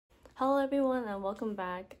Hello everyone and welcome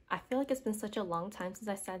back. I feel like it's been such a long time since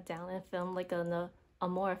I sat down and filmed like a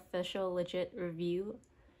more official legit review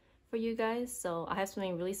for you guys. So I have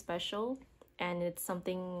something really special and it's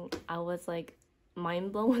something I was like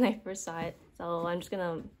mind blown when I first saw it. So I'm just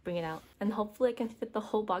gonna bring it out and hopefully I can fit the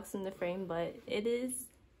whole box in the frame, but it is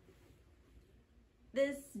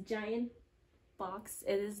this giant box.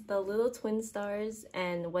 It is the Little Twin Stars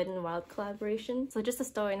and Wet n Wild collaboration. So just a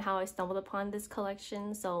story and how I stumbled upon this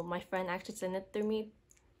collection. So my friend actually sent it through me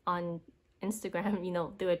on Instagram, you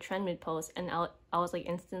know, through a trend mid post, and I was like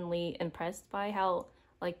instantly impressed by how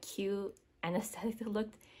like cute and aesthetic it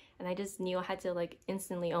looked, and I just knew I had to like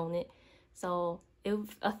instantly own it. So it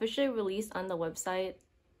officially released on the website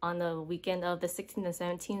on the weekend of the 16th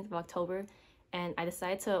and 17th of October, and I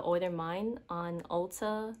decided to order mine on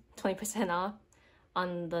Ulta 20% off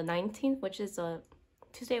on the 19th, which is a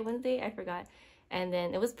Tuesday or Wednesday, I forgot. And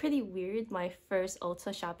then it was pretty weird, my first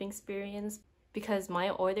Ulta shopping experience, because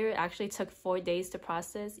my order actually took 4 days to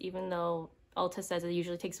process, even though Ulta says it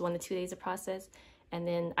usually takes 1 to 2 days to process. And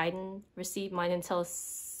then I didn't receive mine until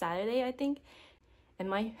Saturday, I think. And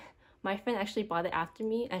my friend actually bought it after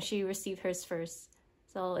me and she received hers first.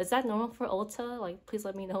 So is that normal for Ulta? Like, please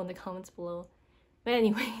let me know in the comments below. But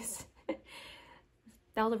anyways,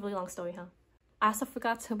 that was a really long story, huh? I also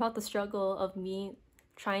forgot about the struggle of me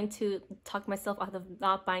trying to talk myself out of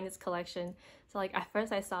not buying this collection. So like at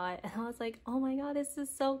first I saw it and I was like, oh my god, this is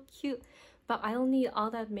so cute, but I don't need all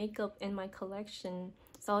that makeup in my collection.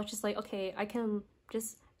 So I was just like, okay, I can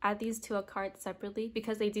just add these to a cart separately,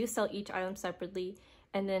 because they do sell each item separately.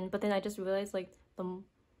 And then but then I just realized like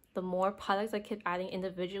the more products I kept adding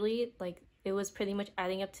individually, like it was pretty much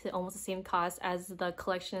adding up to almost the same cost as the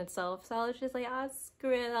collection itself. So I was just like, ah,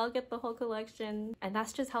 screw it, I'll get the whole collection. And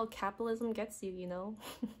that's just how capitalism gets you, you know?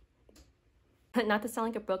 Not to sound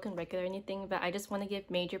like a broken record or anything, but I just want to give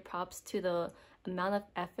major props to the amount of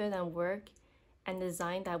effort and work and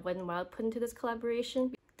design that Wet n Wild put into this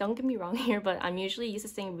collaboration. Don't get me wrong here, but I'm usually used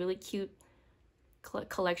to seeing really cute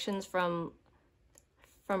collections from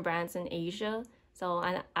brands in Asia. So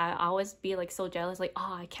I always be like so jealous, like,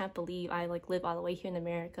 oh, I can't believe I like live all the way here in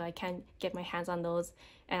America. I can't get my hands on those.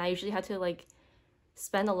 And I usually had to like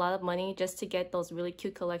spend a lot of money just to get those really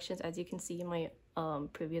cute collections, as you can see in my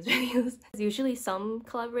previous videos. Usually some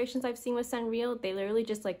collaborations I've seen with Sanrio, they literally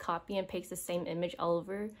just like copy and paste the same image all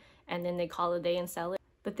over and then they call it a day and sell it.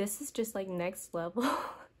 But this is just like next level.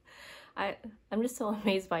 I'm just so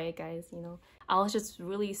amazed by it, guys, you know. I was just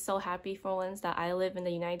really so happy for once that I live in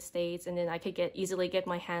the United States and then I could easily get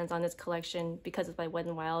my hands on this collection because it's by Wet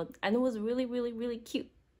n Wild, and it was really cute.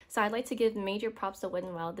 So I'd like to give major props to Wet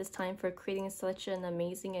n Wild this time for creating such an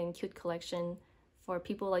amazing and cute collection for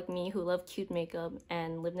people like me who love cute makeup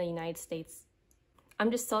and live in the United States.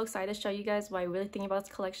 I'm just so excited to show you guys what I really think about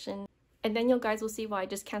this collection, and then you guys will see why I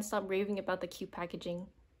just can't stop raving about the cute packaging.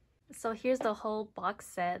 So here's the whole box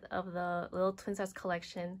set of the Little Twin Stars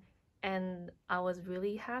collection, and I was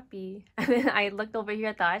really happy. And then I looked over here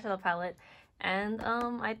at the eyeshadow palette, and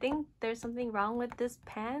I think there's something wrong with this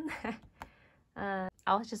pan. I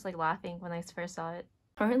was just like laughing when I first saw it.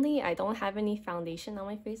 Currently, I don't have any foundation on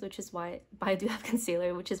my face, which is why, but I do have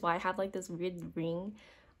concealer, which is why I have like this weird ring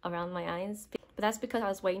around my eyes. But that's because I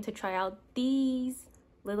was waiting to try out these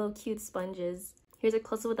little cute sponges. Here's a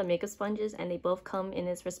close-up with the makeup sponges, and they both come in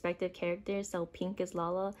its respective characters. So pink is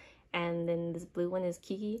Lala, and then this blue one is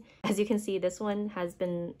Kiki. As you can see, this one has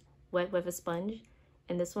been wet with a sponge,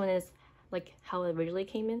 and this one is like how it originally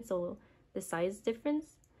came in, so the size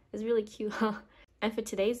difference is really cute. And for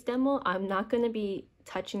today's demo, I'm not going to be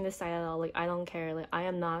touching this side at all. Like, I don't care. Like, I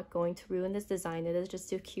am not going to ruin this design. It is just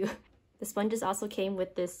too cute. The sponges also came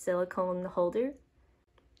with this silicone holder.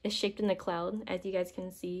 It's shaped in a cloud, as you guys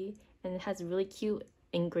can see, and it has really cute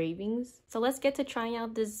engravings. So let's get to trying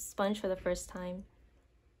out this sponge for the first time.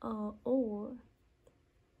 Oh,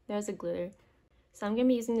 there's a glitter. So I'm gonna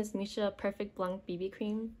be using this Mousse Perfect Blanc BB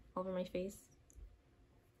cream over my face,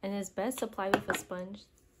 and it's best applied with a sponge.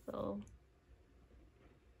 So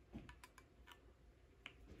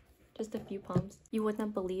just a few pumps. You would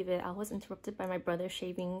not believe it, I was interrupted by my brother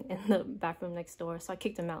shaving in the bathroom next door, so I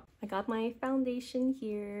kicked him out. I got my foundation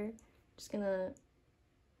here. Just gonna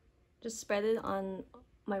spread it on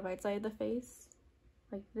my right side of the face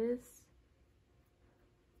like this.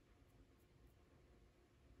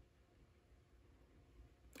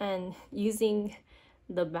 And using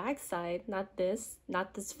the back side, not this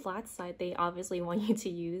flat side they obviously want you to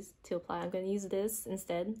use to apply. I'm gonna use this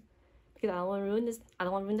instead because I don't want to ruin this. I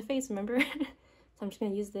don't want to ruin the face, remember? So I'm just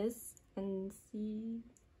gonna use this and see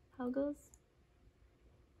how it goes.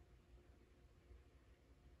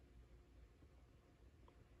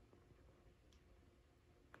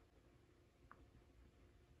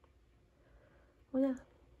 Oh yeah.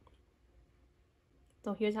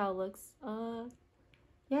 So here's how it looks.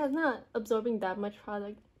 Yeah, it's not absorbing that much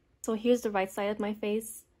product. So here's the right side of my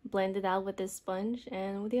face, blended out with this sponge.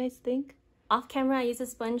 And what do you guys think? Off camera, I use a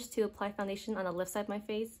sponge to apply foundation on the left side of my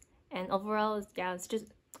face. And overall, yeah,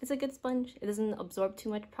 it's a good sponge. It doesn't absorb too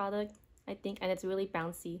much product, I think, and it's really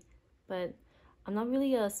bouncy. But I'm not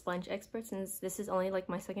really a sponge expert since this is only like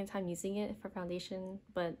my second time using it for foundation,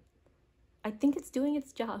 but I think it's doing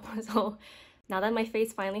its job. So now that my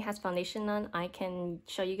face finally has foundation on, I can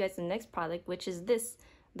show you guys the next product, which is this,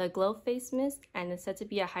 the Glow Face Mist, and it's said to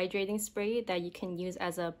be a hydrating spray that you can use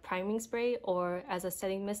as a priming spray or as a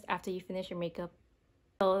setting mist after you finish your makeup.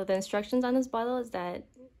 So the instructions on this bottle is that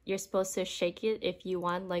you're supposed to shake it if you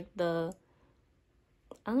want like the,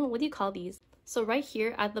 I don't know, what do you call these? So right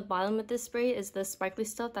here at the bottom of this spray is the sparkly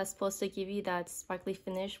stuff that's supposed to give you that sparkly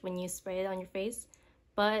finish when you spray it on your face.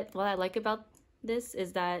 But what I like about this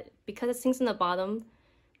is that because it sinks in the bottom,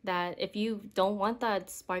 that if you don't want that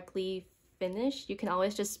sparkly finish, you can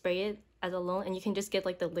always just spray it as alone and you can just get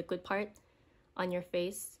like the liquid part on your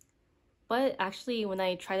face. But actually when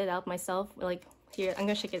I tried it out myself, like here, I'm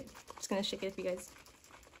gonna shake it. I'm just gonna shake it for you guys.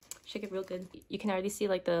 Shake it real good. You can already see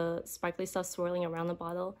like the sparkly stuff swirling around the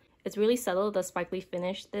bottle. It's really subtle, the sparkly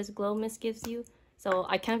finish this glow mist gives you. So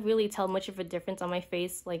I can't really tell much of a difference on my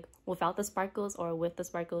face like without the sparkles or with the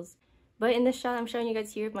sparkles. But in this shot I'm showing you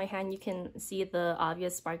guys here of my hand, you can see the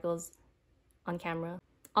obvious sparkles on camera.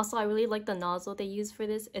 Also, I really like the nozzle they use for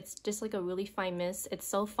this. It's just like a really fine mist. It's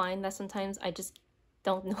so fine that sometimes I just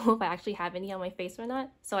don't know if I actually have any on my face or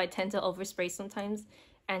not. So I tend to overspray sometimes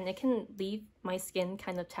and it can leave my skin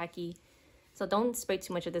kind of tacky. So don't spray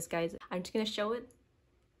too much of this, guys. I'm just gonna show it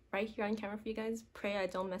right here on camera for you guys. Pray I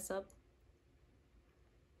don't mess up.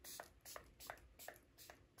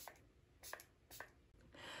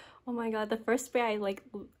 Oh my god, the first spray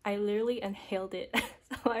I literally inhaled it.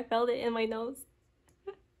 So I felt it in my nose.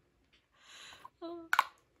 Oh,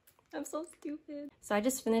 I'm so stupid. So I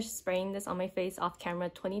just finished spraying this on my face off camera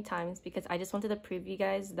 20 times because I just wanted to prove you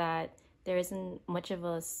guys that there isn't much of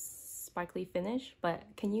a sparkly finish. But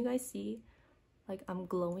can you guys see like I'm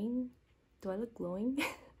glowing? Do I look glowing?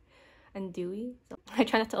 And dewy? So I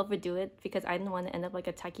try not to overdo it because I didn't want to end up like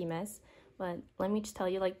a tacky mess. But let me just tell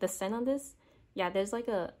you, like the scent on this, yeah, there's like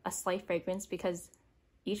a slight fragrance because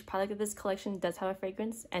each product of this collection does have a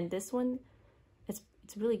fragrance, and this one,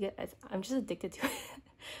 it's really good. I'm just addicted to it.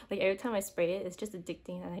 Like every time I spray it, it's just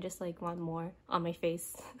addicting and I just like want more on my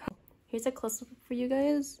face. Here's a close-up for you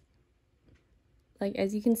guys. Like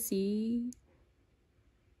as you can see,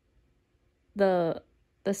 the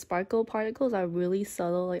sparkle particles are really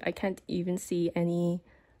subtle. Like I can't even see any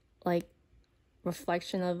like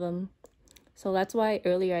reflection of them. So that's why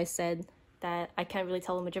earlier I said that I can't really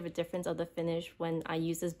tell much of a difference of the finish when I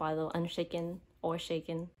use this bottle unshaken or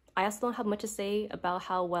shaken. I also don't have much to say about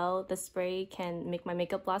how well the spray can make my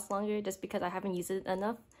makeup last longer just because I haven't used it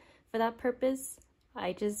enough for that purpose.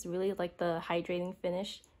 I just really like the hydrating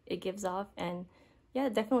finish it gives off, and yeah,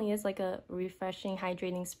 it definitely is like a refreshing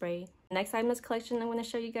hydrating spray. Next item in this collection I'm going to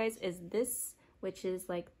show you guys is this, which is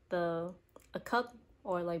like a cup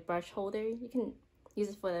or like brush holder. You can use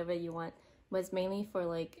it for whatever you want, but it's mainly for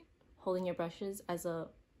like holding your brushes as a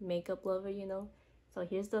makeup lover, you know. So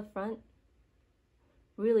here's the front.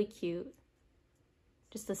 Really cute.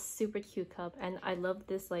 Just a super cute cup, and I love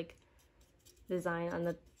this like design on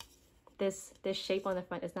the this shape on the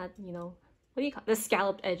front. It's not, you know, what do you call the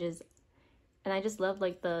scalloped edges, and I just love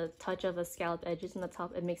like the touch of the scalloped edges on the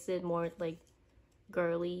top. It makes it more like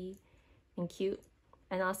girly and cute.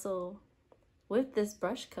 And also with this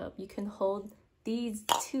brush cup you can hold these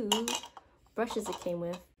two brushes it came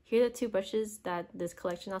with. Here are the two brushes that this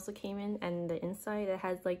collection also came in, and the inside it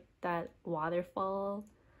has like that waterfall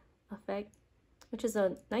effect, which is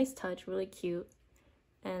a nice touch, really cute.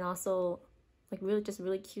 And also like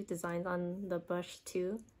really cute designs on the brush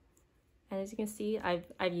too. And as you can see,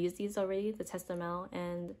 I've used these already to test them out,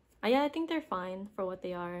 and yeah, I think they're fine for what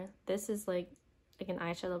they are. This is like an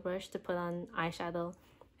eyeshadow brush to put on eyeshadow,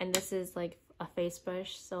 and this is like a face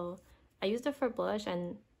brush, so I used it for blush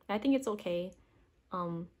and I think it's okay.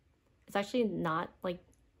 It's actually not like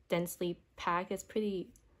densely packed. It's pretty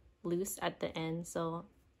loose at the end, so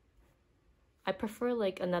I prefer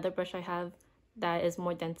like another brush I have that is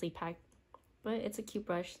more densely packed. But it's a cute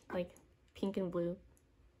brush, like pink and blue.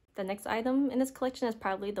 The next item in this collection is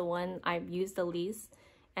probably the one I've used the least,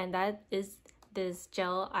 and that is this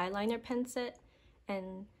gel eyeliner pen set.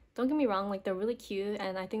 And don't get me wrong, like they're really cute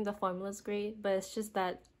and I think the formula is great, but it's just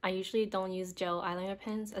that I usually don't use gel eyeliner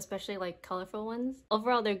pens, especially like colorful ones.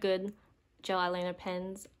 Overall, they're good gel eyeliner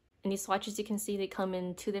pens. In these swatches, you can see they come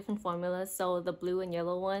in two different formulas. So the blue and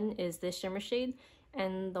yellow one is the shimmer shade,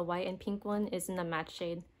 and the white and pink one is in the matte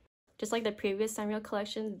shade. Just like the previous Sanrio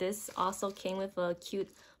collection, this also came with a cute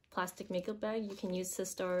plastic makeup bag you can use to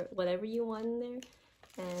store whatever you want in there.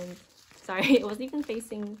 And sorry, it wasn't even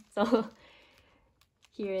facing, so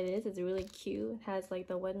here it is. It's really cute. It has like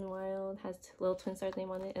the Wet n Wild, has little twin stars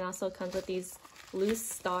name on it, and also comes with these loose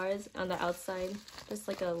stars on the outside, just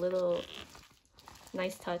like a little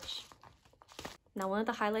nice touch. Now, one of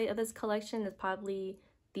the highlight of this collection is probably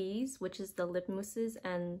these, which is the lip mousses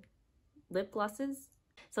and lip glosses.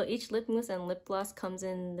 So each lip mousse and lip gloss comes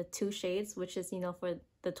in the two shades, which is, you know, for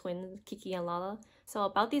the twins, Kiki and Lala. So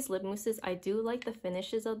about these lip mousses, I do like the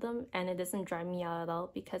finishes of them, and it doesn't dry me out at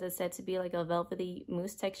all because it's said to be like a velvety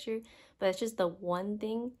mousse texture. But it's just the one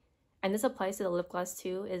thing, and this applies to the lip gloss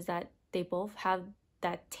too, is that they both have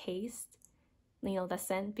that taste, you know, the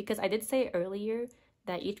scent. Because I did say earlier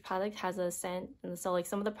that each product has a scent, and so like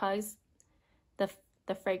some of the products,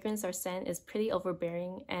 the fragrance or scent is pretty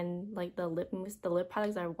overbearing, and like the lip mousse, the lip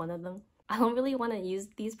products are one of them. I don't really want to use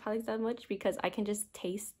these products that much because I can just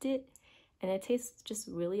taste it, and it tastes just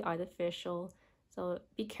really artificial. So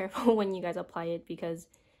be careful when you guys apply it because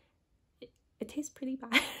it tastes pretty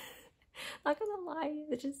bad. Not gonna lie,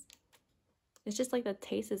 it's just like the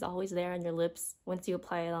taste is always there on your lips once you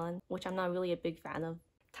apply it on, which I'm not really a big fan of.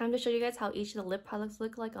 Time to show you guys how each of the lip products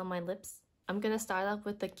look like on my lips. I'm gonna start off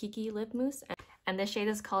with the Kiki lip mousse, and this shade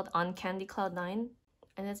is called On Candy Cloud 9,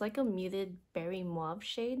 and it's like a muted berry mauve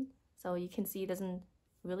shade, so you can see it doesn't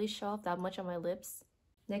really show off that much on my lips.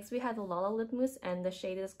 Next we have the Lala lip mousse, and the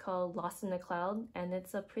shade is called Lost in a Cloud, and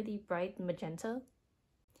it's a pretty bright magenta.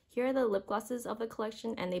 Here are the lip glosses of the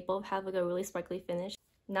collection, and they both have like a really sparkly finish.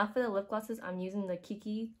 Now for the lip glosses, I'm using the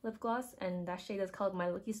Kiki lip gloss, and that shade is called My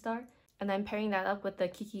Lucky Star, and I'm pairing that up with the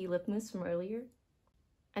Kiki lip mousse from earlier.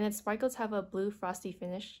 And its sparkles have a blue frosty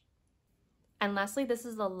finish. And lastly, this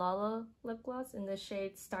is the Lala lip gloss in the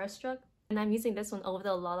shade Starstruck, and I'm using this one over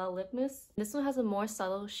the Lala lip mousse. This one has a more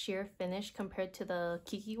subtle sheer finish compared to the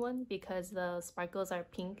Kiki one because the sparkles are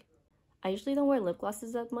pink. I usually don't wear lip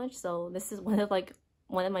glosses that much, so this is one of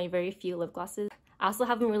my very few lip glosses. I also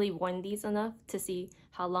haven't really worn these enough to see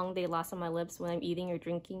how long they last on my lips when I'm eating or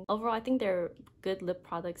drinking. Overall, I think they're good lip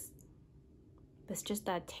products. It's just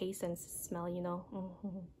that taste and smell, you know.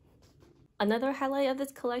 Another highlight of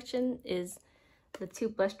this collection is the two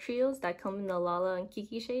blush trios that come in the Lala and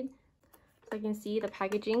Kiki shade. So you can see the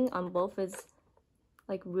packaging on both is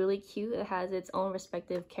like really cute. It has its own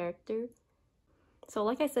respective character. So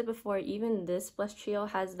like I said before, even this blush trio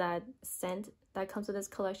has that scent that comes with this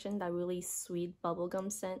collection, that really sweet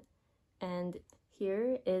bubblegum scent. And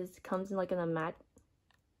here comes in like in a matte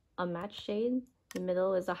shade. The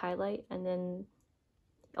middle is a highlight, and then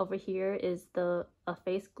over here is a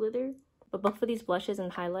face glitter. But both of these blushes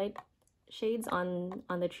and highlight shades on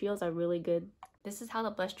the trios are really good. This is how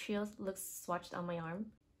the blush trios looks swatched on my arm,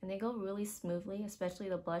 and they go really smoothly, especially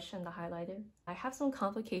the blush and the highlighter. I have some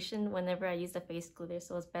complication whenever I use the face glitter,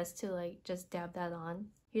 so it's best to like just dab that on.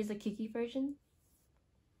 Here's the Kiki version,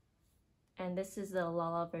 and this is the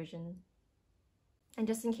Lala version. And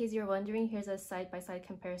just in case you're wondering, here's a side-by-side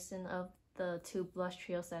comparison of the two blush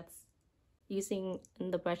trio sets using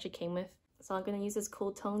the brush it came with. So I'm gonna use this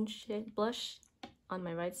cool tone blush on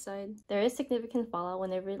my right side. There is significant fallout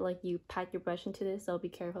whenever like you pat your brush into this, so be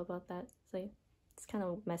careful about that. So it's kind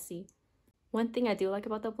of messy. One thing I do like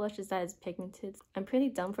about the blush is that it's pigmented. I'm pretty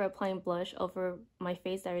dumb for applying blush over my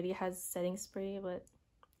face that already has setting spray, but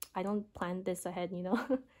I don't plan this ahead, you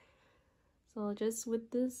know. So just with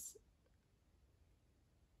this.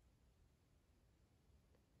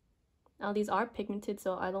 Now these are pigmented,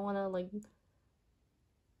 so I don't want to like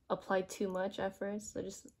apply too much at first, so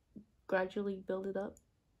just gradually build it up.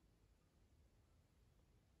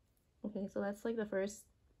 Okay, so that's like the first.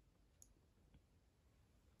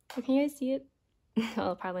 Oh, can you guys see it?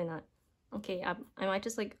 Oh, probably not. Okay, I might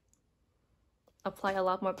just like apply a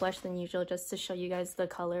lot more blush than usual just to show you guys the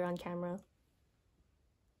color on camera.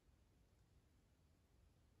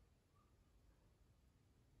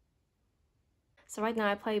 So right now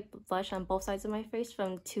I apply blush on both sides of my face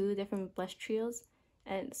from two different blush trios.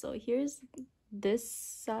 And so here's this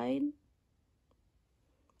side,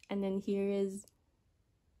 and then here is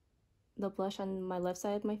the blush on my left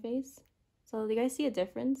side of my face. So do you guys see a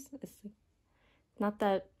difference? It's not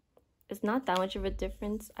that much of a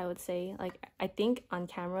difference, I would say. Like, I think on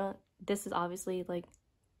camera this is obviously like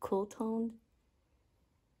cool toned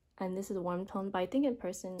and this is warm toned, but I think in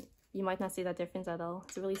person you might not see that difference at all.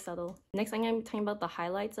 It's really subtle. Next, I'm going to be talking about the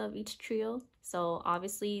highlights of each trio. So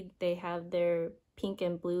obviously they have their pink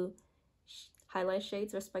and blue highlight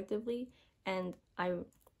shades respectively, and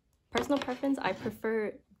personal preference, I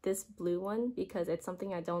prefer this blue one because it's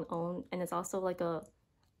something I don't own, and it's also like a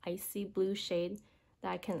icy blue shade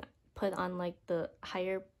that I can put on like the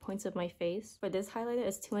higher points of my face. For this highlighter,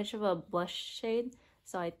 it's too much of a blush shade,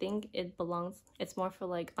 so I think it's more for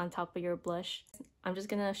like on top of your blush. I'm just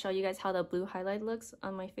gonna show you guys how the blue highlight looks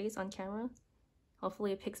on my face on camera.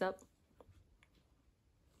 Hopefully it picks up.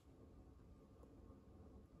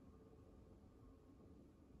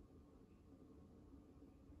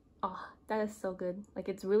 Oh, that is so good. Like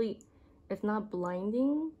it's not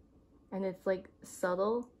blinding, and it's like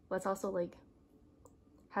subtle, but it's also like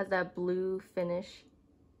has that blue finish,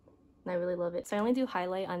 and I really love it. So I only do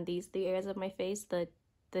highlight on these 3 areas of my face, the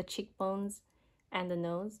cheekbones and the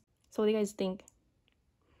nose. So what do you guys think?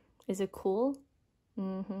 Is it cool?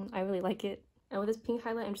 I really like it. And with this pink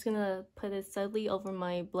highlight, I'm just gonna put it subtly over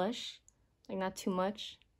my blush, like not too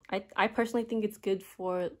much. I personally think it's good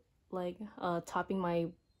for like topping my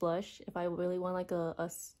blush if I really want like a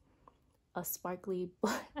sparkly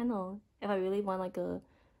I don't know, if I really want like a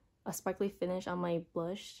sparkly finish on my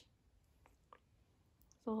blush.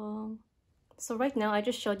 So right now I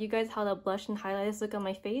just showed you guys how the blush and highlighters look on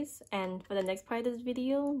my face, and for the next part of this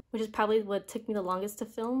video, which is probably what took me the longest to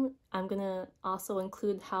film, I'm gonna also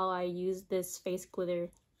include how I use this face glitter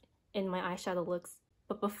in my eyeshadow looks.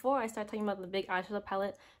 But before I start talking about the big eyeshadow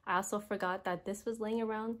palette, I also forgot that this was laying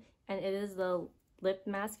around, and it is the lip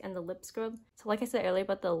mask and the lip scrub. So like I said earlier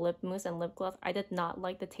about the lip mousse and lip gloss, I did not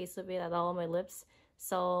like the taste of it at all on my lips.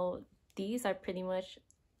 So these are pretty much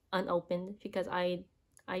unopened because I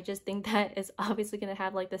just think that it's obviously gonna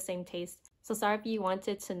have like the same taste. So sorry if you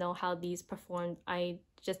wanted to know how these performed. I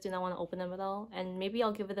just do not want to open them at all, and maybe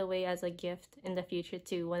I'll give it away as a gift in the future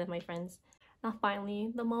to one of my friends. Now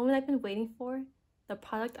finally, the moment I've been waiting for, the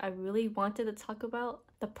product I really wanted to talk about,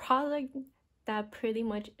 the product that pretty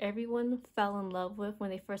much everyone fell in love with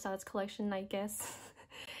when they first saw this collection, I guess.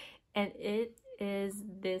 And it is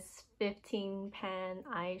this 15 pan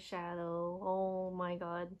eyeshadow. Oh my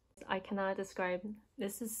god, I cannot describe.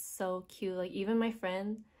 This is so cute. Like even my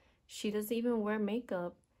friend, she doesn't even wear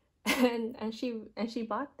makeup, and she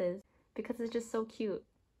bought this because it's just so cute,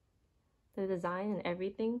 the design and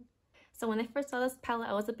everything. So when I first saw this palette,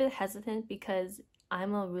 I was a bit hesitant because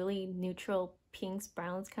I'm a really neutral pinks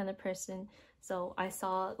browns kind of person. So I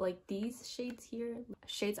saw like these shades here,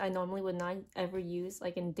 shades I normally would not ever use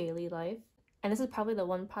like in daily life. And this is probably the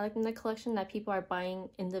one product in the collection that people are buying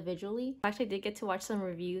individually. I actually did get to watch some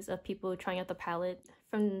reviews of people trying out the palette.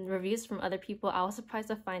 From reviews from other people, I was surprised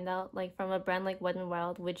to find out, like from a brand like Wet n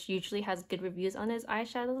Wild, which usually has good reviews on its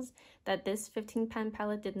eyeshadows, that this 15 pan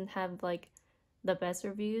palette didn't have like the best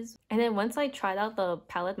reviews. And then once I tried out the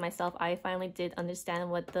palette myself, I finally did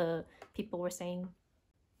understand what the people were saying.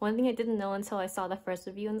 One thing I didn't know until I saw the first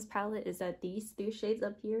review on this palette is that these 3 shades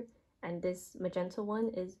up here and this magenta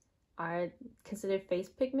one are considered face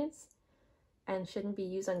pigments and shouldn't be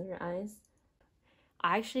used on your eyes.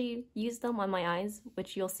 I actually used them on my eyes,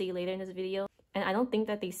 which you'll see later in this video, and I don't think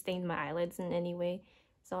that they stained my eyelids in any way.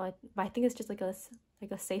 So I think it's just like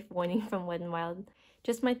a safe warning from Wet n Wild.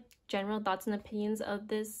 Just my general thoughts and opinions of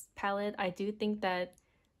this palette. I do think that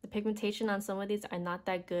the pigmentation on some of these are not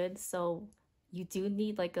that good, so you do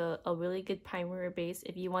need like a really good primer or base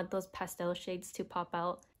if you want those pastel shades to pop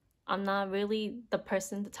out. I'm not really the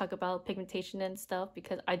person to talk about pigmentation and stuff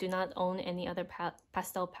because I do not own any other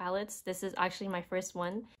pastel palettes. This is actually my first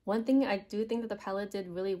one. One thing I do think that the palette did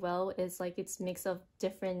really well is like its mix of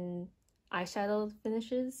different eyeshadow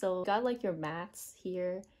finishes. So you got like your mattes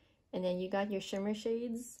here, and then you got your shimmer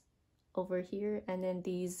shades over here, and then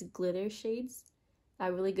these glitter shades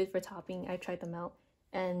are really good for topping. I tried them out,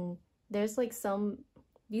 and there's like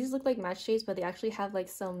these look like matte shades, but they actually have like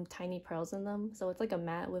some tiny pearls in them. So it's like a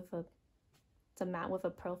matte with a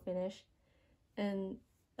pearl finish, and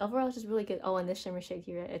overall it's just really good. Oh, and this shimmer shade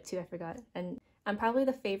here too, I forgot. And probably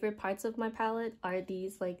the favorite parts of my palette are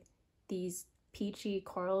these peachy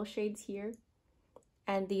coral shades here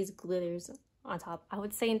and these glitters on top. I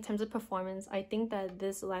would say in terms of performance, I think that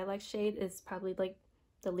this lilac shade is probably like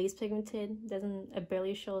the least pigmented. It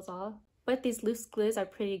barely shows off. But these loose glitters are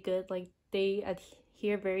pretty good. Like they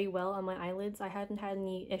adhere very well on my eyelids. I haven't had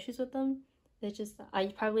any issues with them. It's just I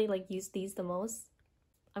probably like use these the most.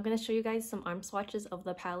 I'm gonna show you guys some arm swatches of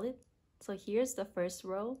the palette. So here's the first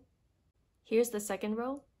row, here's the second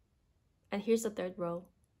row, and here's the third row.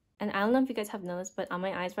 And I don't know if you guys have noticed, but on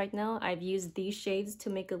my eyes right now, I've used these shades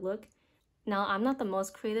to make a look. Now, I'm not the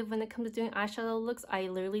most creative when it comes to doing eyeshadow looks. I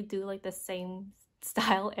literally do like the same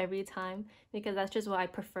style every time because that's just what I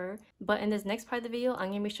prefer. But in this next part of the video, I'm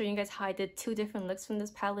gonna be showing you guys how I did two different looks from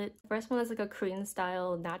this palette. The first one is like a Korean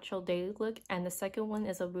style natural daily look, and the second one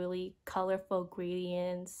is a really colorful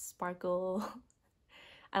gradient sparkle.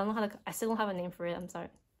 I don't know how to, I still don't have a name for it. I'm sorry.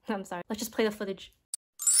 I'm sorry. Let's just play the footage.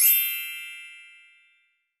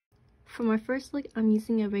 For my first look, I'm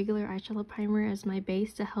using a regular eyeshadow primer as my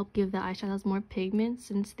base to help give the eyeshadows more pigment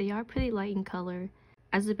since they are pretty light in color.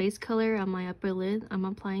 As a base color on my upper lid, I'm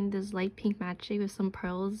applying this light pink matte shade with some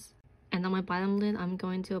pearls. And on my bottom lid, I'm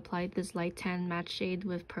going to apply this light tan matte shade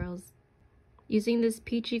with pearls. Using this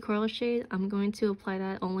peachy coral shade, I'm going to apply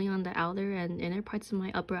that only on the outer and inner parts of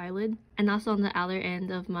my upper eyelid, and also on the outer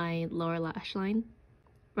end of my lower lash line.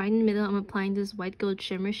 Right in the middle, I'm applying this white gold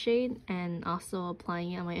shimmer shade and also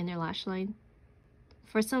applying it on my inner lash line.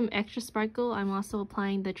 For some extra sparkle, I'm also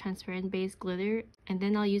applying the transparent base glitter, and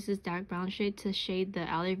then I'll use this dark brown shade to shade the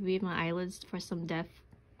outer V of my eyelids for some depth.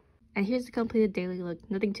 And here's the completed daily look.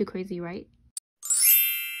 Nothing too crazy, right?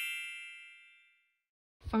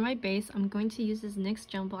 For my base, I'm going to use this NYX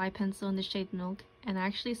Jumbo Eye Pencil in the shade Milk, and I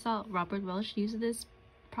actually saw Robert Welsh use this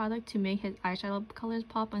product to make his eyeshadow colors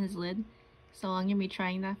pop on his lid. So I'm going to be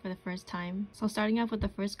trying that for the first time. So starting off with the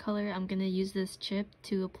first color, I'm going to use this chip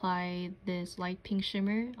to apply this light pink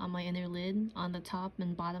shimmer on my inner lid, on the top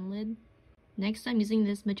and bottom lid. Next, I'm using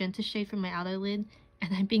this magenta shade for my outer lid,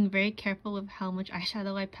 and I'm being very careful with how much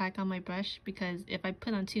eyeshadow I pack on my brush because if I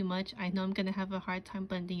put on too much, I know I'm going to have a hard time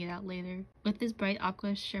blending it out later. With this bright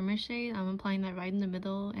aqua shimmer shade, I'm applying that right in the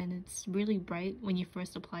middle, and it's really bright when you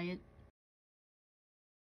first apply it.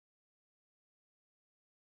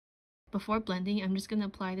 Before blending, I'm just going to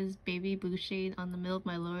apply this baby blue shade on the middle of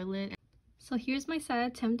my lower lid. So here's my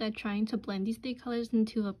sad attempt at trying to blend these three colors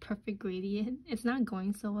into a perfect gradient. It's not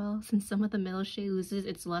going so well since some of the middle shade loses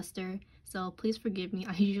its luster, so please forgive me.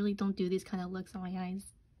 I usually don't do these kind of looks on my eyes.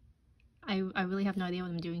 I really have no idea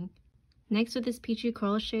what I'm doing. Next, with this peachy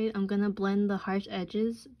coral shade, I'm going to blend the harsh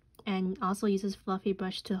edges and also use this fluffy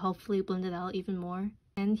brush to hopefully blend it out even more.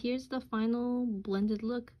 And here's the final blended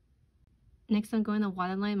look. Next, I'm going to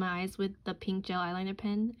waterline my eyes with the pink gel eyeliner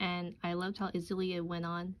pen, and I loved how easily it went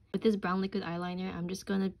on. With this brown liquid eyeliner, I'm just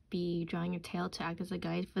going to be drawing a tail to act as a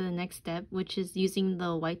guide for the next step, which is using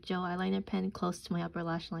the white gel eyeliner pen close to my upper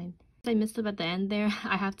lash line. I messed up at the end there.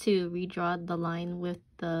 I have to redraw the line with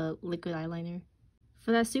the liquid eyeliner.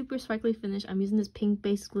 For that super sparkly finish, I'm using this pink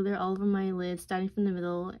base glitter all over my lid, starting from the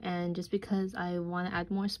middle, and just because I want to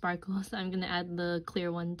add more sparkles, I'm going to add the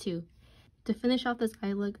clear one too. To finish off this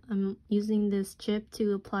eye look, I'm using this chip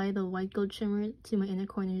to apply the white gold shimmer to my inner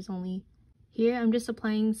corners only. Here, I'm just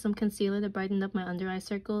applying some concealer to brighten up my under eye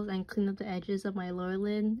circles and clean up the edges of my lower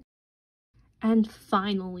lid. And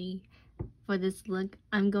finally, for this look,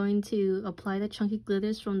 I'm going to apply the chunky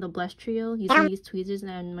glitters from the blush trio using these tweezers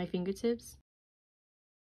and my fingertips.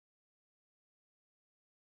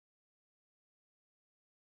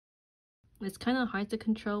 It's kind of hard to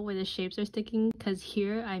control where the shapes are sticking because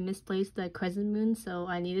here I misplaced the crescent moon, so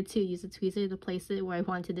I needed to use a tweezer to place it where I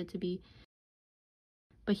wanted it to be.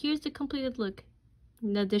 But here's the completed look.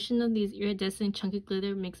 The addition of these iridescent chunky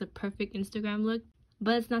glitter makes a perfect Instagram look,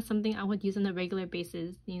 but it's not something I would use on a regular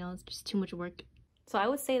basis. You know, it's just too much work. So I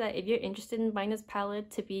would say that if you're interested in buying this palette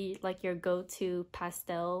to be like your go-to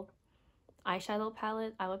pastel eyeshadow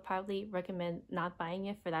palette, I would probably recommend not buying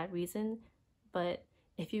it for that reason. But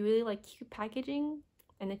if you really like cute packaging,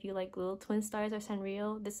 and if you like little twin stars or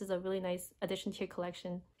Sanrio, this is a really nice addition to your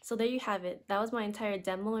collection. So there you have it. That was my entire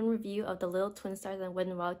demo and review of the Little Twin Stars and Wet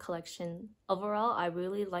n Wild collection. Overall, I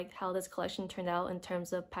really liked how this collection turned out in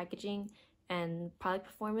terms of packaging and product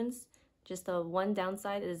performance. Just the one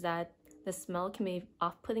downside is that the smell can be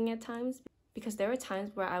off-putting at times, because there were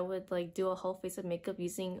times where I would like do a whole face of makeup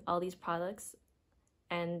using all these products,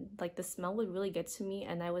 and like the smell would really get to me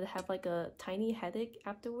and I would have like a tiny headache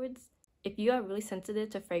afterwards. If you are really sensitive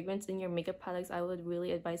to fragrance in your makeup products, I would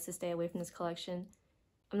really advise to stay away from this collection.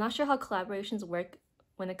 I'm not sure how collaborations work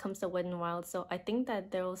when it comes to Wet n Wild, so I think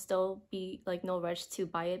that there will still be like no rush to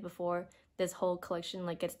buy it before this whole collection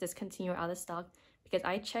like gets discontinued or out of stock, because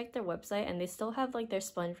I checked their website and they still have like their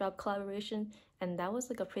SpongeBob collaboration, and that was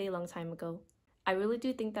like a pretty long time ago. I really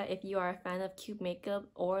do think that if you are a fan of cute makeup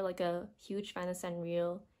or like a huge fan of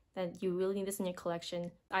Sanrio, that you really need this in your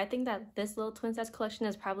collection. I think that this Little Twin Stars collection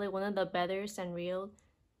is probably one of the better Sanrio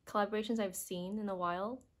collaborations I've seen in a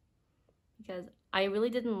while, because I really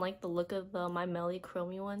didn't like the look of the My Melody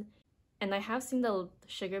Chromie one. And I have seen the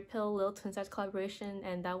Sugar Pill Little Twin Stars collaboration,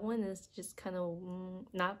 and that one is just kind of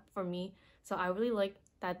not for me. So I really like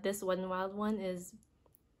that this Wet n Wild one is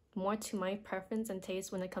more to my preference and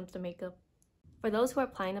taste when it comes to makeup. For those who are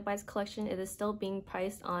planning to buy this collection, it is still being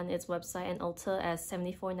priced on its website and Ulta as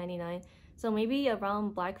 $74.99. So maybe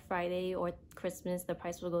around Black Friday or Christmas, the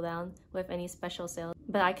price will go down with any special sale.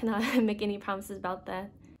 But I cannot make any promises about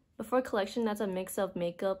that. But for a collection that's a mix of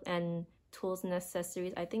makeup and tools and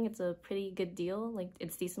accessories, I think it's a pretty good deal. Like,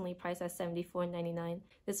 it's decently priced at $74.99.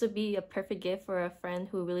 This would be a perfect gift for a friend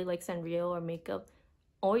who really likes Sanrio or makeup.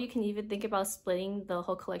 Or you can even think about splitting the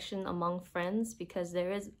whole collection among friends because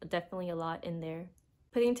there is definitely a lot in there.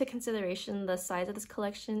 Putting into consideration the size of this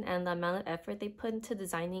collection and the amount of effort they put into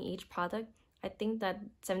designing each product, I think that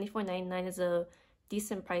 $74.99 is a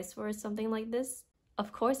decent price for something like this.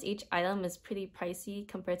 Of course, each item is pretty pricey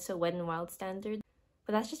compared to Wet n Wild standard,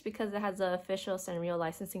 but that's just because it has the official Sanrio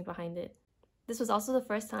licensing behind it. This was also the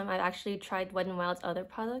first time I've actually tried Wet n Wild's other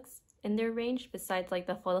products in their range besides like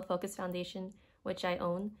the Photo Focus Foundation, which I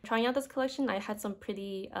own. Trying out this collection, I had some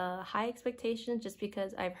pretty high expectations just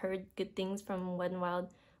because I've heard good things from Wet n Wild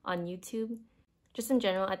on YouTube. Just in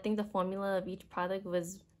general, I think the formula of each product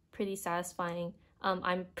was pretty satisfying.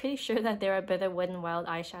 I'm pretty sure that there are better Wet n Wild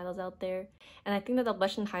eyeshadows out there, and I think that the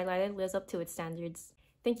blush and highlighter lives up to its standards.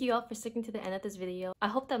 Thank you all for sticking to the end of this video. I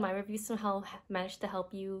hope that my review somehow managed to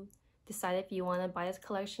help you decide if you want to buy this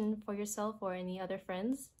collection for yourself or any other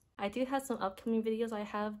friends. I do have some upcoming videos I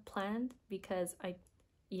have planned because I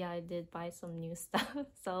did buy some new stuff.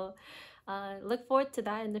 So look forward to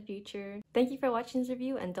that in the future. Thank you for watching this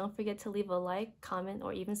review, and don't forget to leave a like, comment,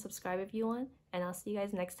 or even subscribe if you want. And I'll see you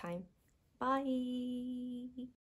guys next time. Bye!